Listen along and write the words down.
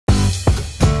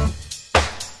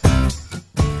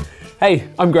Hey,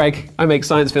 I'm Greg. I make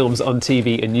science films on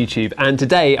TV and YouTube, and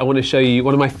today I want to show you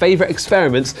one of my favourite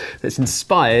experiments that's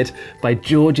inspired by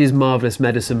George's Marvellous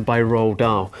Medicine by Roald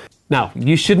Dahl. Now,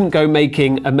 you shouldn't go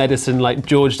making a medicine like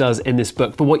George does in this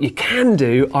book, but what you can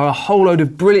do are a whole load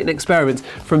of brilliant experiments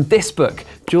from this book,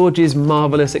 George's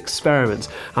Marvellous Experiments.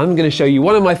 I'm going to show you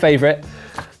one of my favourite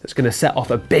that's going to set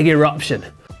off a big eruption.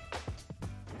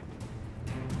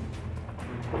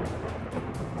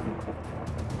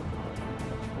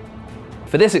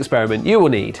 For this experiment, you will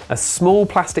need a small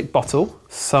plastic bottle,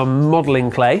 some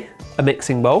modelling clay, a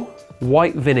mixing bowl,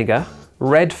 white vinegar,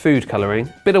 red food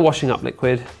colouring, bit of washing up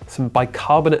liquid, some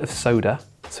bicarbonate of soda,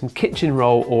 some kitchen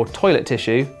roll or toilet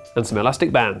tissue, and some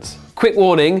elastic bands. Quick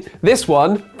warning, this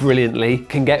one, brilliantly,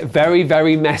 can get very,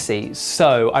 very messy.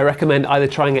 So I recommend either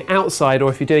trying it outside or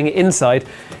if you're doing it inside,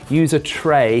 use a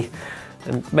tray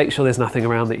and make sure there's nothing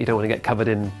around that you don't want to get covered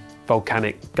in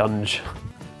volcanic gunge.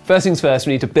 First things first,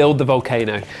 we need to build the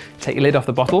volcano. Take your lid off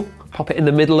the bottle, pop it in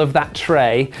the middle of that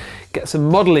tray, get some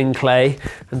modelling clay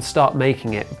and start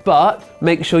making it. But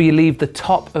make sure you leave the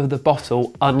top of the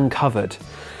bottle uncovered.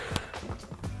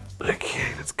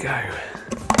 Okay, let's go.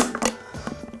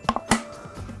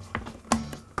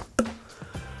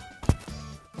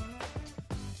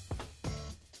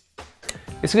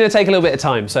 It's going to take a little bit of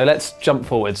time, so let's jump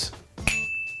forwards.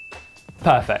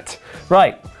 Perfect.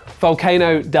 Right.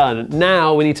 Volcano done.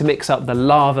 Now we need to mix up the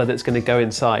lava that's going to go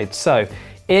inside. So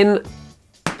in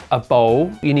a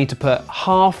bowl, you need to put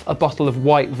half a bottle of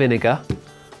white vinegar,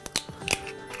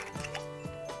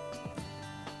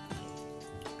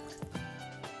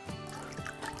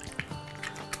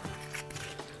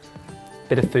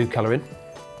 bit of food colouring,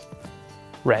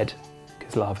 red,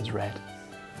 because lava's red.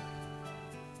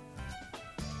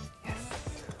 Yes.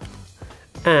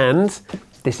 And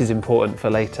this is important for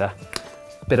later.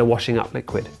 Bit of washing up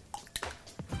liquid.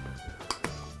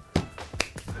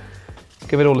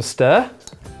 Give it all a stir.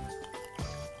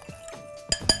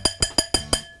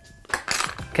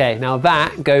 Okay, now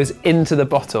that goes into the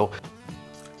bottle.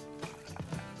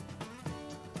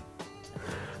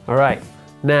 All right,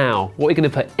 now what we're going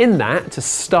to put in that to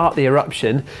start the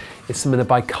eruption is some of the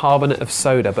bicarbonate of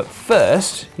soda. But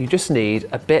first, you just need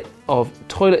a bit of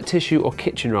toilet tissue or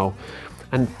kitchen roll.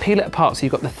 And peel it apart so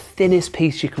you've got the thinnest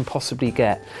piece you can possibly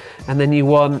get. And then you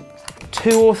want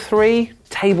 2 or 3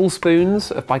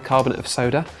 tablespoons of bicarbonate of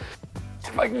soda.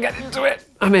 If I can get into it,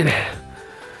 I'm in.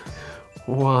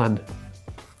 1,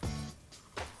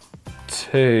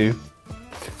 2,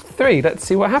 3, let's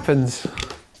see what happens.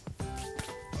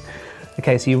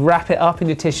 Okay, so you wrap it up in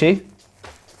your tissue,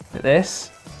 like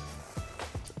this.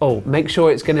 Oh, make sure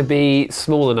it's gonna be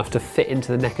small enough to fit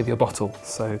into the neck of your bottle.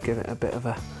 So give it a bit of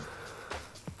a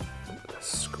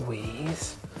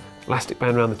squeeze. Elastic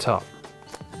band around the top.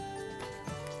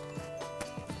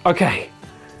 Okay.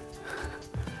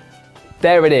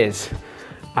 There it is.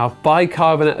 Our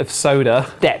bicarbonate of soda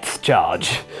depth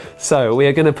charge. So we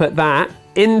are going to put that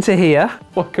into here.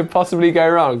 What could possibly go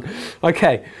wrong?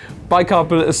 Okay.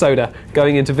 Bicarbonate of soda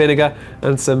going into vinegar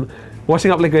and some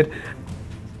washing up liquid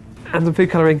and some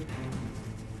food colouring.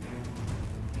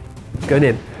 Going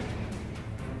in.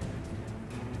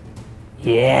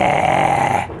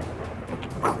 Yeah!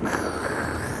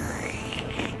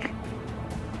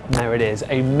 There it is,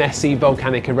 a messy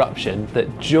volcanic eruption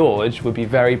that George would be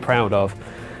very proud of.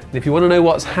 And if you want to know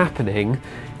what's happening,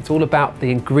 it's all about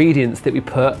the ingredients that we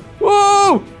put.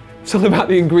 Whoa! It's all about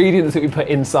the ingredients that we put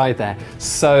inside there.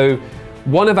 So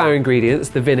one of our ingredients,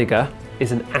 the vinegar,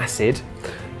 is an acid.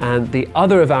 And the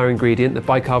other of our ingredient, the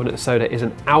bicarbonate of soda, is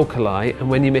an alkali. And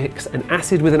when you mix an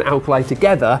acid with an alkali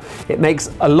together, it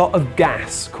makes a lot of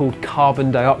gas called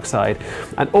carbon dioxide.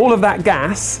 And all of that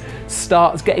gas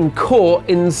starts getting caught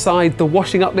inside the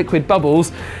washing up liquid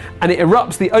bubbles and it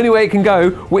erupts the only way it can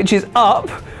go, which is up.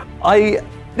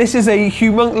 This is a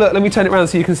humongous, look, let me turn it around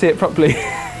so you can see it properly.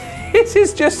 This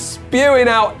is just spewing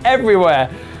out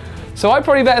everywhere. So I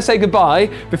probably better say goodbye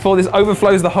before this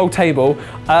overflows the whole table.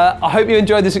 I hope you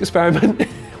enjoyed this experiment.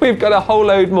 We've got a whole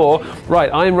load more. Right,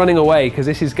 I'm running away because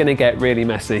this is going to get really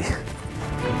messy.